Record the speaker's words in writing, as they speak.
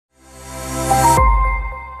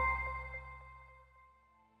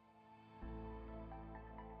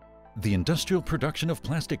The industrial production of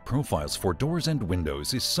plastic profiles for doors and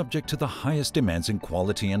windows is subject to the highest demands in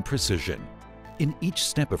quality and precision in each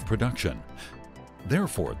step of production.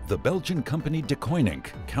 Therefore, the Belgian company Deceuninck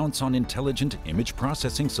counts on intelligent image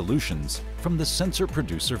processing solutions from the sensor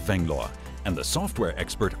producer wenglor and the software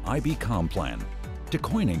expert IB Complan.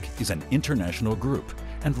 Deceuninck is an international group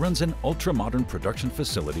and runs an ultra-modern production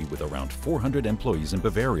facility with around 400 employees in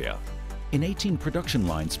Bavaria. In 18 production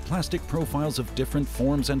lines, plastic profiles of different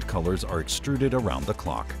forms and colors are extruded around the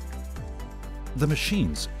clock. The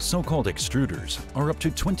machines, so-called extruders, are up to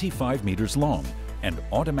 25 meters long and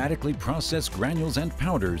automatically process granules and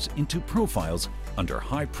powders into profiles under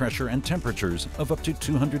high pressure and temperatures of up to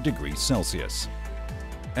 200 degrees Celsius.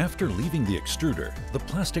 After leaving the extruder, the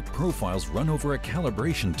plastic profiles run over a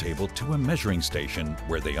calibration table to a measuring station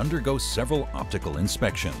where they undergo several optical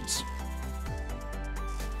inspections.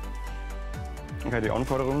 Okay, die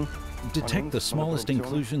Anforderungen. Detect the smallest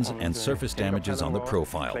inclusions and surface damages on the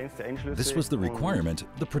profile. This was the requirement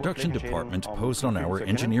the production department posed on our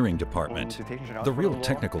engineering department. The real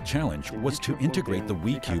technical challenge was to integrate the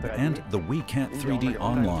weQube and the weCat 3D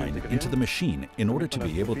online into the machine in order to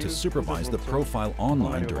be able to supervise the profile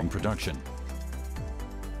online during production.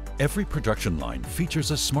 Every production line features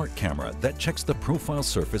a smart camera that checks the profile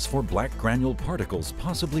surface for black granule particles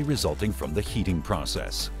possibly resulting from the heating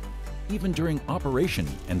process. Even during operation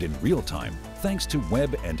and in real time, thanks to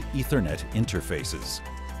web and Ethernet interfaces.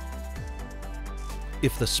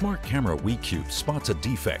 If the smart camera weQube spots a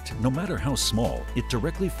defect, no matter how small, it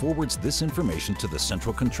directly forwards this information to the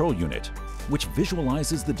central control unit, which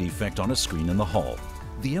visualizes the defect on a screen in the hall.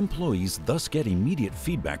 The employees thus get immediate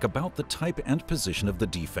feedback about the type and position of the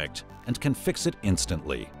defect and can fix it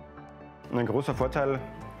instantly.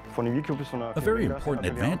 A very important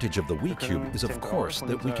advantage of the weQube is, of course,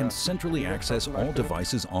 that we can centrally access all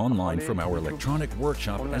devices online from our electronic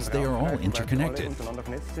workshop as they are all interconnected.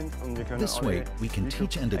 This way, we can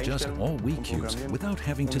teach and adjust all weQubes without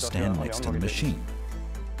having to stand next to the machine.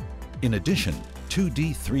 In addition,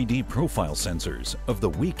 2D, 3D profile sensors of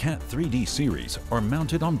the weCat 3D series are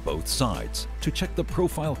mounted on both sides to check the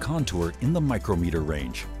profile contour in the micrometer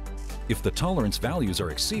range. If the tolerance values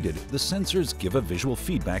are exceeded, the sensors give a visual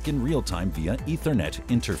feedback in real time via Ethernet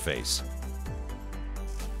interface.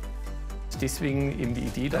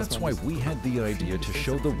 That's why we had the idea to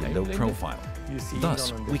show the window profile.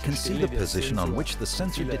 Thus, we can see the position on which the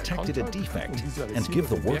sensor detected a defect and give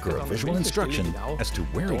the worker a visual instruction as to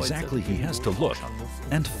where exactly he has to look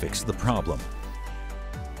and fix the problem.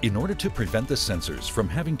 In order to prevent the sensors from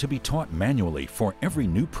having to be taught manually for every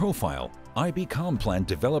new profile, IB Complan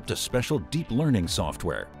developed a special deep learning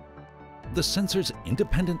software. The sensors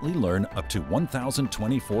independently learn up to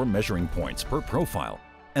 1,024 measuring points per profile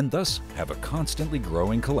and thus have a constantly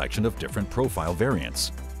growing collection of different profile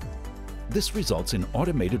variants. This results in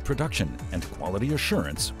automated production and quality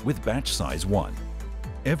assurance with batch size 1.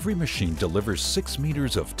 Every machine delivers 6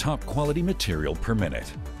 meters of top quality material per minute.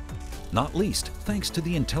 Not least thanks to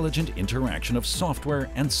the intelligent interaction of software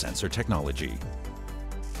and sensor technology.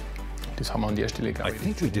 I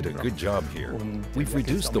think we did a good job here. We've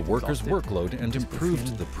reduced the workers' workload and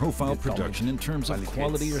improved the profile production in terms of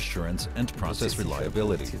quality assurance and process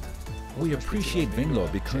reliability. We appreciate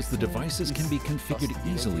wenglor because the devices can be configured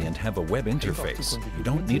easily and have a web interface. You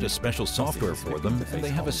don't need a special software for them, and they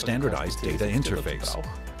have a standardized data interface.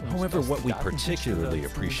 However, what we particularly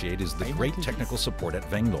appreciate is the great technical support at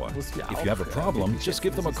wenglor. If you have a problem, just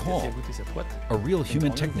give them a call. A real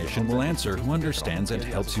human technician will answer who understands and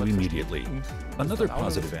helps you immediately. Another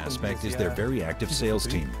positive aspect is their very active sales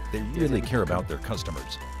team. They really care about their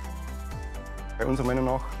customers.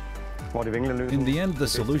 In the end, the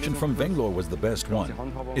solution from wenglor was the best one.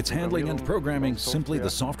 Its handling and programming, simply the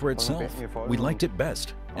software itself. We liked it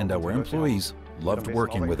best, and our employees loved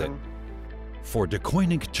working with it. For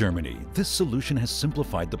Deceuninck Germany, this solution has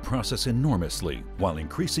simplified the process enormously while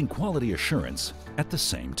increasing quality assurance at the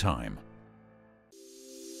same time.